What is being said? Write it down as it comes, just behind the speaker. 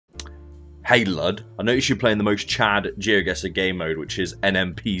Hey Lud, I noticed you're playing the most Chad Geoguessr game mode, which is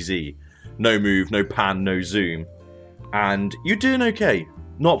NMPZ. No move, no pan, no zoom. And you're doing okay.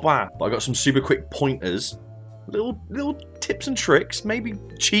 Not bad. But I got some super quick pointers, little tips and tricks, maybe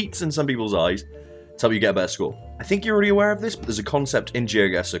cheats in some people's eyes, to help you get a better score. I think you're already aware of this, but there's a concept in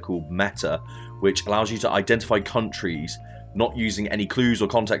Geoguessr called meta, which allows you to identify countries not using any clues or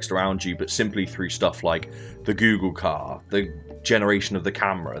context around you, but simply through stuff like the Google car, the generation of the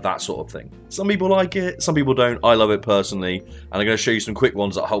camera, that sort of thing. Some people like it, some people don't. I love it personally, and I'm going to show you some quick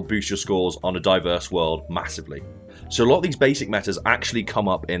ones that help boost your scores on a diverse world massively. So a lot of these basic metas actually come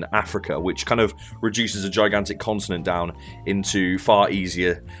up in Africa, which kind of reduces a gigantic continent down into far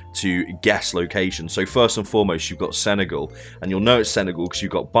easier to guess locations. So first and foremost, you've got Senegal, and you'll know it's Senegal because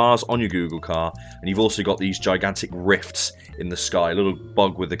you've got bars on your Google car, and you've also got these gigantic rifts in the sky, a little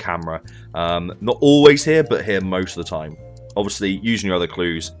bug with the camera. Not always here, but here most of the time. Obviously, using your other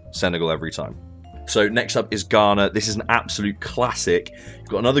clues, Senegal every time. So next up is Ghana. This is an absolute classic. You've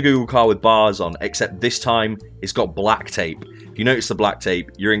got another Google car with bars on, except this time it's got black tape. If you notice the black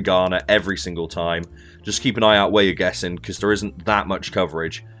tape, you're in Ghana every single time. Just keep an eye out where you're guessing, because there isn't that much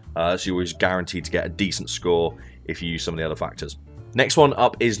coverage. So you're always guaranteed to get a decent score if you use some of the other factors. Next one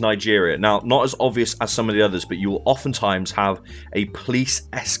up is Nigeria. Now, not as obvious as some of the others, but you will oftentimes have a police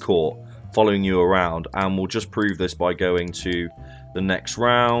escort following you around, and we'll just prove this by going to the next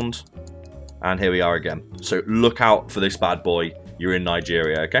round. And here we are again. So look out for this bad boy. You're in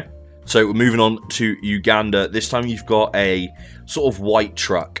Nigeria, okay? So we're moving on to Uganda. This time you've got a sort of white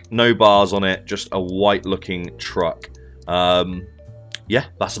truck. No bars on it, just a white looking truck. Yeah,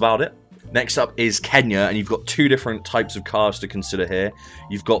 that's about it. Next up is Kenya, and you've got two different types of cars to consider here.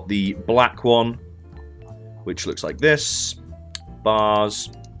 You've got the black one, which looks like this. Bars.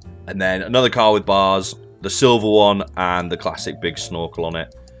 And then another car with bars. The silver one, and the classic big snorkel on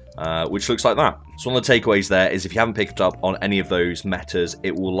it. Which looks like that. So one of the takeaways there is if you haven't picked up on any of those metas,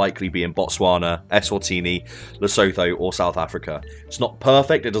 it will likely be in Botswana, Eswatini, Lesotho, or South Africa. It's not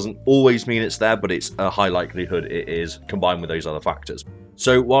perfect, it doesn't always mean it's there, but it's a high likelihood it is, combined with those other factors.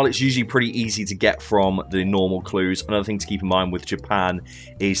 So while it's usually pretty easy to get from the normal clues, another thing to keep in mind with Japan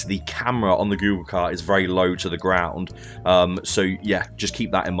is the camera on the Google car is very low to the ground. So yeah, just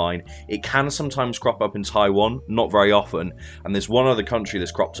keep that in mind. It can sometimes crop up in Taiwan, not very often, and there's one other country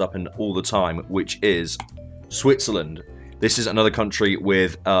that's cropped up in all the time, which is Switzerland. This is another country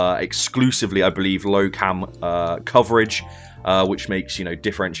with exclusively, I believe, low cam coverage, which makes, you know,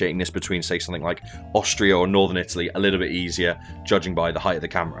 differentiating this between, say, something like Austria or Northern Italy a little bit easier, judging by the height of the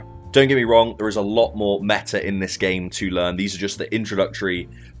camera. Don't get me wrong, there is a lot more meta in this game to learn. These are just the introductory,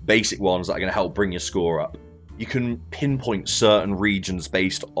 basic ones that are going to help bring your score up. You can pinpoint certain regions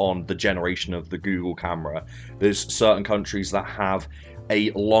based on the generation of the Google camera. There's certain countries that have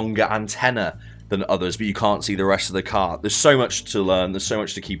a longer antenna than others, but you can't see the rest of the car. There's so much to learn, there's so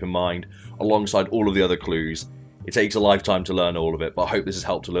much to keep in mind, alongside all of the other clues. It takes a lifetime to learn all of it, but I hope this has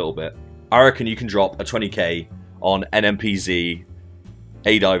helped a little bit. I reckon you can drop a 20k on NMPZ,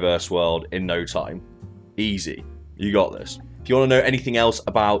 A Diverse World, in no time. Easy. You got this. If you want to know anything else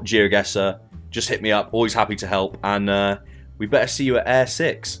about Geoguessr, just hit me up. Always happy to help, and we better see you at Air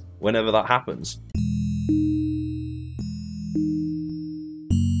 6, whenever that happens.